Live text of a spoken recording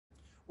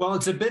Well,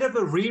 it's a bit of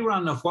a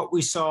rerun of what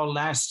we saw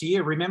last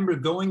year. Remember,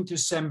 going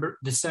December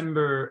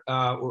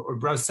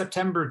or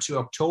September to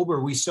October,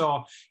 we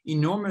saw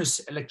enormous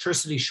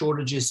electricity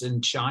shortages in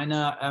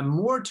China,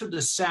 more to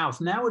the south.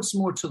 Now it's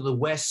more to the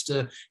west,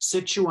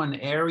 Sichuan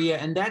area,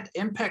 and that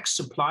impacts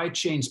supply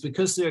chains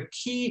because there are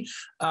key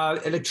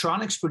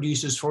electronics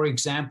producers, for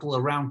example,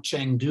 around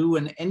Chengdu,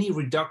 and any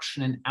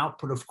reduction in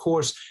output, of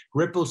course,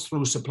 ripples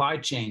through supply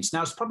chains.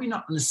 Now, it's probably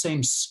not on the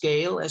same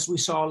scale as we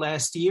saw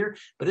last year,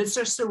 but it's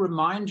just a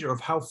reminder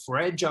of how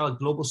fragile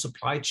global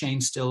supply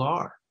chains still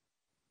are.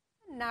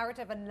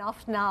 Narrative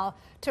enough now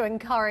to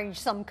encourage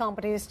some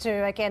companies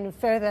to, again,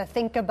 further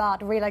think about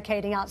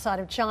relocating outside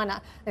of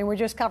China. And we're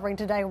just covering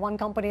today one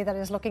company that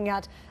is looking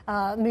at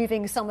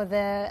moving some of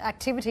their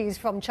activities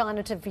from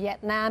China to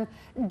Vietnam.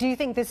 Do you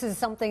think this is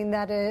something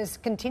that is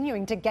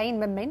continuing to gain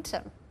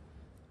momentum?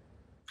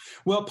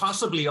 Well,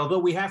 possibly, although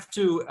we have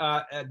to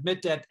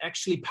admit that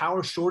actually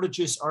power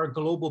shortages are a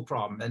global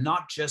problem, and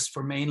not just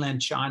for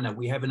mainland China.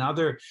 We have in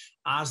other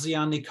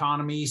ASEAN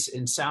economies,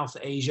 in South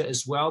Asia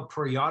as well,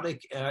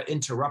 periodic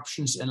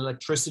interruptions in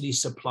electricity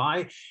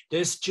supply.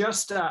 There's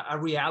just a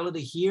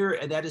reality here,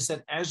 and that is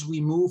that as we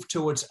move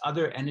towards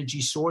other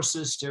energy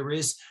sources, there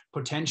is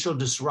potential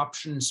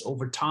disruptions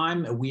over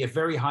time. We have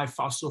very high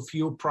fossil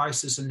fuel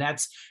prices, and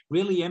that's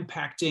really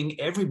impacting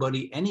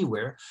everybody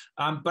anywhere.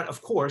 But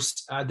of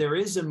course, there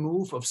is a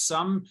move of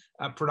some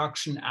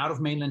production out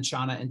of mainland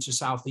China into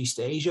Southeast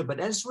Asia, but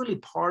that's really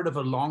part of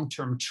a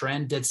long-term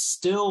trend that's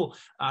still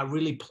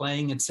really playing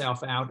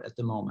itself out at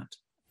the moment.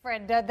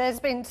 Fred, there's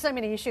been so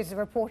many issues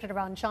reported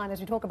around China as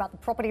we talk about the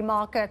property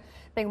market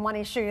being one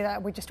issue.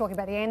 We're just talking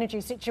about the energy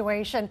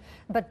situation,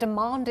 but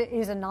demand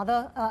is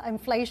another.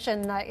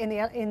 Inflation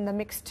in the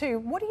mix too.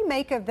 What do you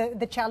make of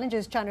the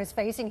challenges China is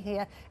facing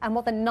here, and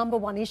what the number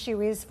one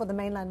issue is for the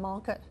mainland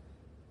market?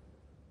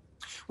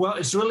 Well,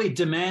 it's really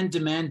demand,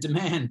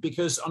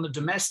 because on the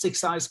domestic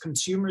side,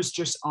 consumers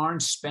just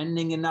aren't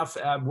spending enough,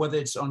 whether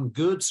it's on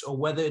goods or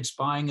whether it's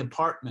buying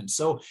apartments.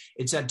 So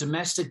it's a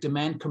domestic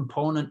demand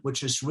component,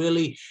 which is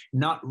really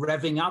not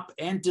revving up.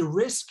 And the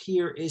risk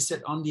here is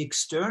that on the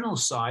external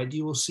side,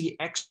 you will see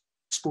exports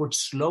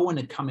slow in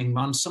the coming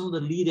months. Some of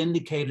the lead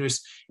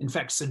indicators, in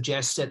fact,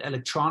 suggest that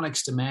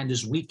electronics demand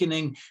is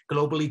weakening.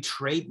 Globally,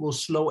 trade will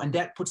slow, and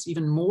that puts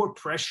even more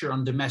pressure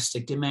on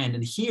domestic demand.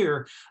 And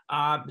here,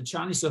 the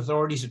Chinese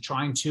authorities are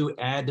trying to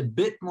add a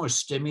bit more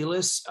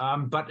stimulus,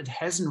 but it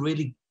hasn't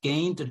really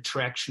gained the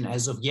traction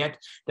as of yet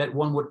that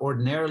one would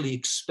ordinarily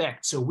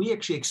expect. So we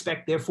actually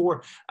expect,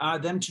 therefore,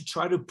 them to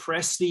try to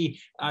press the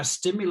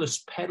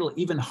stimulus pedal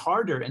even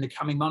harder in the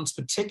coming months,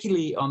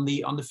 particularly on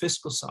the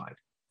fiscal side.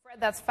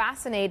 That's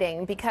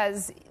fascinating,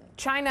 because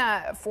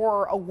China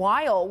for a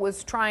while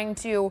was trying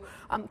to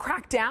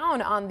crack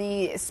down on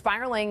the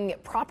spiraling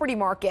property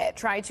market,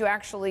 try to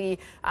actually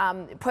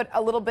put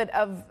a little bit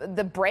of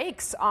the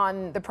brakes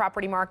on the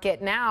property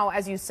market. Now,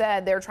 as you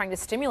said, they're trying to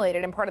stimulate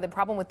it. And part of the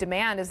problem with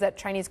demand is that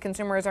Chinese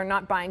consumers are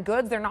not buying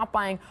goods. They're not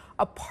buying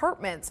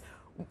apartments.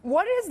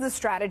 What is the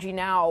strategy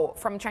now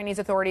from Chinese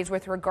authorities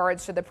with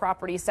regards to the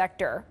property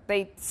sector?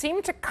 They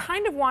seem to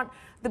kind of want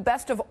the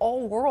best of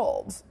all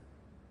worlds.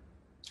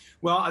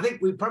 Well, I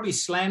think we probably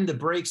slammed the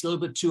brakes a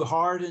little bit too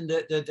hard, and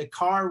the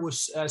car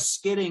was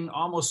skidding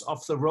almost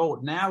off the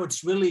road. Now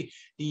it's really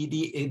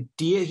the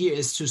idea here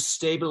is to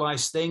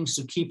stabilize things,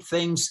 to keep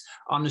things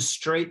on the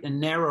straight and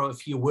narrow,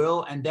 if you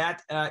will. And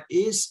that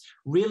is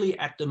really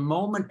at the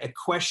moment a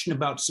question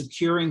about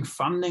securing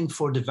funding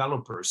for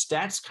developers.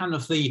 That's kind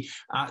of the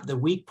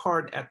weak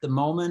part at the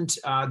moment.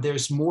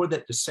 There's more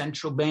that the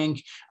central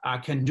bank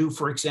can do,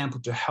 for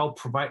example, to help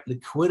provide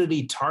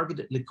liquidity,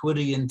 targeted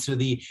liquidity into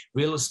the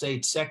real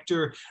estate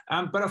sector.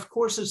 But of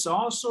course, it's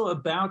also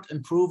about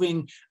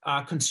improving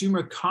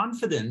consumer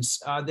confidence.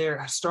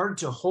 They're starting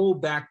to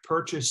hold back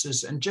purchases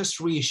and just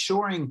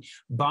reassuring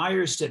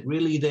buyers that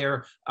really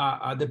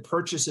the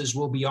purchases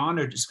will be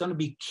honored. It's going to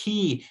be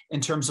key in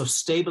terms of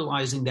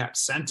stabilizing that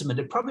sentiment.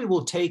 It probably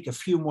will take a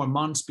few more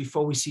months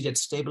before we see that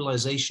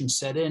stabilization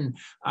set in.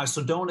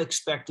 So don't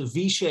expect a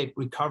V-shaped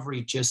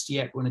recovery just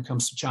yet when it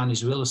comes to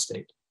Chinese real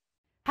estate.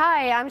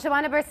 Hi, I'm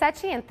Joanna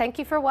Bersecci, and thank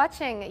you for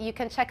watching. You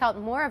can check out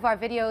more of our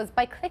videos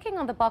by clicking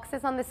on the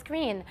boxes on the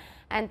screen.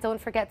 And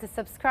don't forget to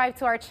subscribe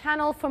to our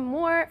channel for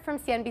more from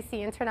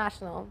CNBC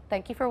International.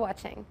 Thank you for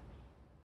watching.